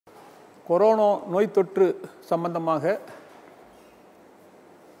Corona நோய் தொற்று சம்பந்தமாக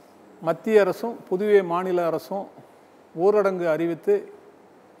மத்திய அரசும் புதுவை மாநில அரசும் ஊரடங்கு அறிவித்து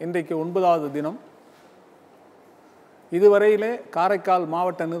இன்றைக்கு 9வது தினம். இதுவரையிலே காரைக்கால்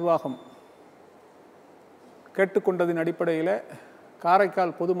மாவட்ட நிர்வாகம் கேட்டுக்கொண்டதின் அடிப்படையில்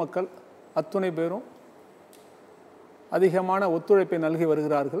காரைக்கால் பொதுமக்கள் அத்துணை பேரும் அதிகமான ஒத்துழைப்பை நல்கி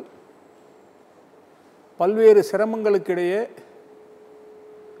வருகிறார்கள். பல்வேறு சிரமங்களுக்கிடையே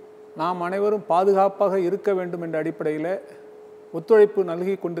நாம் அனைவரும் பாதுகாப்பாக இருக்க வேண்டும் என்ற அடிப்படையில் ஒத்துழைப்பு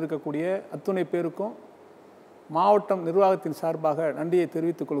நல்கி கொண்டிருக்கக்கூடிய அத்துணை பேருக்கும் மாவட்டம் நிர்வாகத்தின் சார்பாக நன்றியை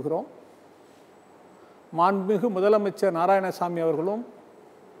தெரிவித்துக் கொள்கிறோம். மாண்புமிகு முதலமைச்சர் நாராயணசாமி அவர்களும்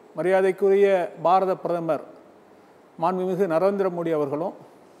மரியாதைக்குரிய பாரத பிரதமர் மாண்புமிகு நரேந்திர மோடி அவர்களும்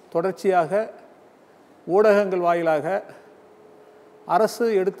தொடர்ச்சியாக ஊடகங்கள் வாயிலாக அரசு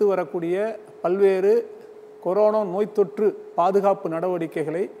எடுத்து வரக்கூடிய பல்வேறு கொரோனா நோய் தொற்று பாதுகாப்பு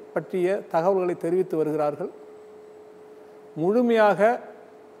நடவடிக்கைகளை பற்றிய தகவல்களை தெரிவித்து வருகிறார்கள். முழுமையாக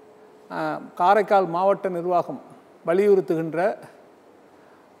காரைக்கால் மாவட்ட நிர்வாகம் வலியுறுத்துகின்ற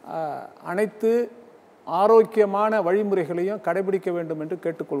அனைத்து ஆரோக்கியமான வழிமுறைகளையும் கடைபிடிக்க வேண்டும் என்று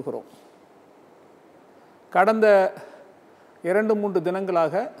கேட்டுக்கொள்கிறோம். கடந்த 2-3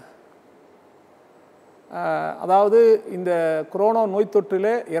 தினங்களாக அதாவது இந்த கொரோனா நோய்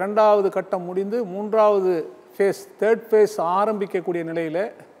தொற்றிலே 2வது கட்டம் முடிந்து 3வது ஃபேஸ் 3rd ஃபேஸ் ஆரம்பிக்கக்கூடிய நிலையில்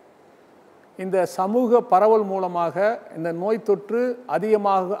இந்த சமூக பரவல் மூலமாக இந்த நோய் தொற்று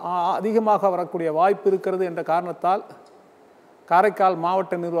அதிகமாக வரக்கூடிய வாய்ப்பு இருக்கிறது என்ற காரணத்தால் காரைக்கால்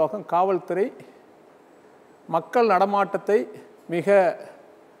மாவட்ட நிர்வாகம் காவல்துறை மக்கள் நடமாட்டத்தை மிக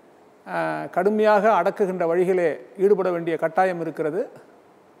கடுமையாக அடக்குகின்ற வழிகளே ஈடுபட வேண்டிய கட்டாயம் இருக்கிறது.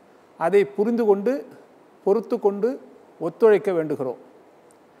 அதை புரிந்து கொண்டு பொறுத்து கொண்டு ஒத்துழைக்க வேண்டுகிறோம்.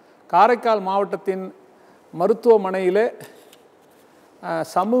 காரைக்கால் மாவட்டத்தின் மருத்துவமனையில்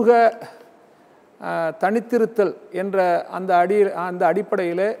சமூக தனித்திருத்தல் என்ற அந்த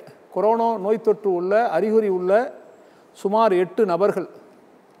அடிப்படையில் கொரோனா நோய் தொற்று உள்ள அறிகுறி உள்ள சுமார் 8 நபர்கள்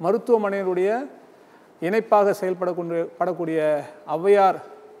மருத்துவமனையினுடைய இணைப்பாக செயல்படக்கூடிய ஔவையார்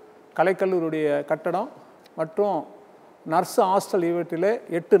கலைக்கல்லூரியுடைய கட்டடம் மற்றும் நர்ஸ் ஹாஸ்டல் இவற்றிலே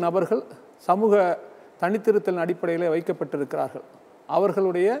 8 நபர்கள் சமூக தனித்திருத்தல் அடிப்படையில் வைக்கப்பட்டிருக்கிறார்கள்.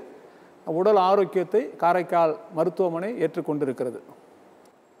 அவர்களுடைய உடல் ஆரோக்கியத்தை காரைக்கால் மருத்துவமனை ஏற்றுக்கொண்டிருக்கிறது.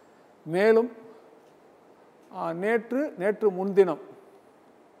 மேலும் நேற்று முன்தினம்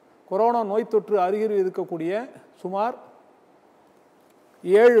கொரோனா நோய் தொற்று அறிகுறி இருக்கக்கூடிய சுமார்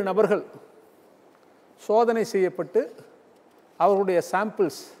 7 நபர்கள் சோதனை செய்யப்பட்டு அவர்களுடைய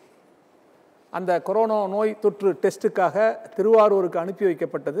சாம்பிள்ஸ் அந்த கொரோனா நோய் தொற்று டெஸ்ட்டுக்காக திருவாரூருக்கு அனுப்பி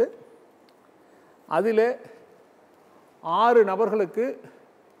வைக்கப்பட்டது. அதில் 6 நபர்களுக்கு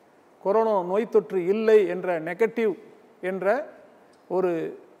கொரோனா நோய் தொற்று இல்லை என்ற நெகட்டிவ் என்ற ஒரு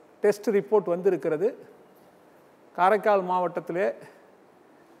டெஸ்ட் ரிப்போர்ட் வந்திருக்கிறது. காரைக்கால் மாவட்டத்திலே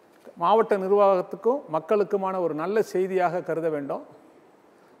மாவட்ட நிர்வாகத்துக்கும் மக்களுக்குமான ஒரு நல்ல செய்தியாக கருத வேண்டும்.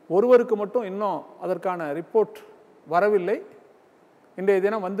 ஒருவருக்கு மட்டும் இன்னும் அதற்கான ரிப்போர்ட் வரவில்லை. இன்றைய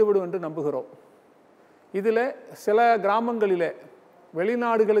தினம் வந்துவிடும் என்று நம்புகிறோம். இதில் சில கிராமங்களிலே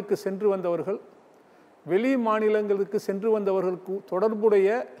வெளிநாடுகளுக்கு சென்று வந்தவர்கள் வெளி மாநிலங்களுக்கு சென்று வந்தவர்களுக்கு தொடர்புடைய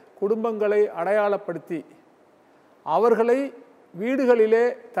குடும்பங்களை அடையாளப்படுத்தி அவர்களை வீடுகளிலே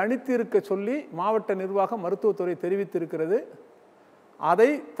தனித்து இருக்க சொல்லி மாவட்ட நிர்வாகம் மருத்துவத்துறை தெரிவித்திருக்கிறது. அதை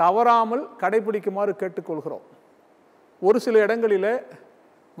தவறாமல் கடைபிடிக்குமாறு கேட்டுக்கொள்கிறோம். ஒரு சில இடங்களில்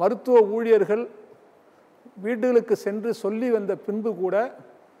மருத்துவ ஊழியர்கள் வீடுகளுக்கு சென்று சொல்லி வந்த பின்பு கூட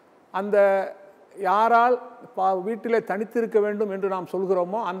அந்த யாரால் வீட்டிலே தனித்திருக்க வேண்டும் என்று நாம்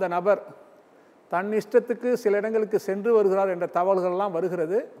சொல்கிறோமோ அந்த நபர் தன் இஷ்டத்துக்கு சில இடங்களுக்கு சென்று வருகிறார் என்ற தகவல்கள்லாம்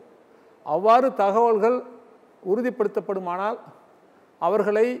வருகிறது. அவ்வாறு தகவல்கள் உறுதிப்படுத்தப்படுமானால்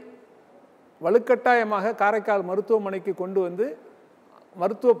அவர்களை வலுக்கட்டாயமாக காரைக்கால் மருத்துவமனைக்கு கொண்டு வந்து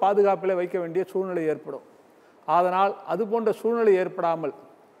மருத்துவ பாதுகாப்பில் வைக்க வேண்டிய சூழ்நிலை ஏற்படும். அதனால் அதுபோன்ற சூழ்நிலை ஏற்படாமல்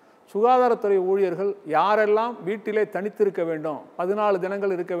சுகாதாரத்துறை ஊழியர்கள் யாரெல்லாம் வீட்டிலே தனித்திருக்க வேண்டும், 14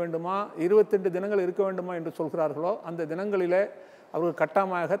 தினங்கள் இருக்க வேண்டுமா 22 தினங்கள் இருக்க வேண்டுமா என்று சொல்கிறார்களோ அந்த தினங்களிலே அவர்கள்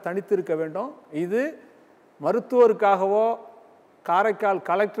கட்டாயமாக தனித்திருக்க வேண்டும். இது மருத்துவருக்காகவோ காரைக்கால்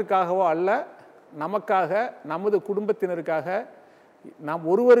கலெக்டருக்காகவோ அல்ல, நமக்காக நமது குடும்பத்தினருக்காக. நாம்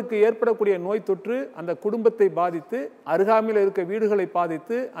ஒருவருக்கு ஏற்படக்கூடிய நோய் தொற்று அந்த குடும்பத்தை பாதித்து அருகாமையில் இருக்க வீடுகளை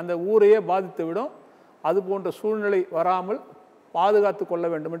பாதித்து அந்த ஊரையே பாதித்து விடும். அதுபோன்ற சூழ்நிலை வராமல் பாதுகாத்து கொள்ள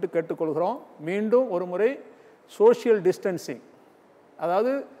வேண்டும் என்று கேட்டுக்கொள்கிறோம். மீண்டும் ஒரு முறை சோஷியல் டிஸ்டன்சிங்,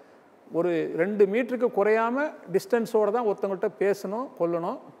 அதாவது ஒரு 2 மீட்டருக்கு குறையாமல் டிஸ்டன்ஸோடு தான் ஒருத்தவங்கள்ட்ட பேசணும்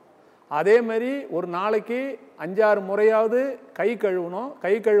கொள்ளணும். அதே மாதிரி ஒரு நாளைக்கு 5-6 முறையாவது கை கழுவணும்.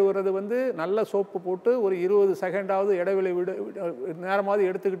 கை கழுவுறது வந்து நல்ல சோப்பு போட்டு ஒரு 20 செகண்டாவது இடைவெளி நேரமாவது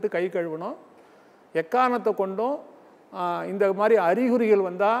எடுத்துக்கிட்டு கை கழுவணும். எக்காரணத்தை கொண்டும் இந்த மாதிரி அறிகுறிகள்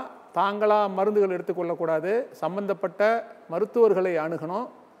வந்தால் தாங்களாக மருந்துகள் எடுத்துக்கொள்ளக்கூடாது. சம்பந்தப்பட்ட மருத்துவர்களை அணுகணும்.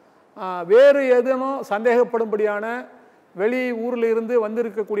 வேறு ஏதேனும் சந்தேகப்படும்படியான வெளி ஊரில் இருந்து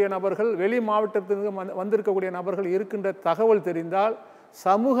வந்திருக்கக்கூடிய நபர்கள், வெளி மாவட்டத்திலிருந்து வந்திருக்கக்கூடிய நபர்கள் இருக்கின்ற தகவல் தெரிந்தால்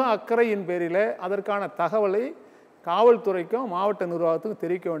சமூக அக்கறையின் பேரில் அதற்கான தகவலை காவல்துறைக்கும் மாவட்ட நிர்வாகத்துக்கும்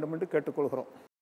தெரிவிக்க வேண்டும் என்று கேட்டுக்கொள்கிறோம்.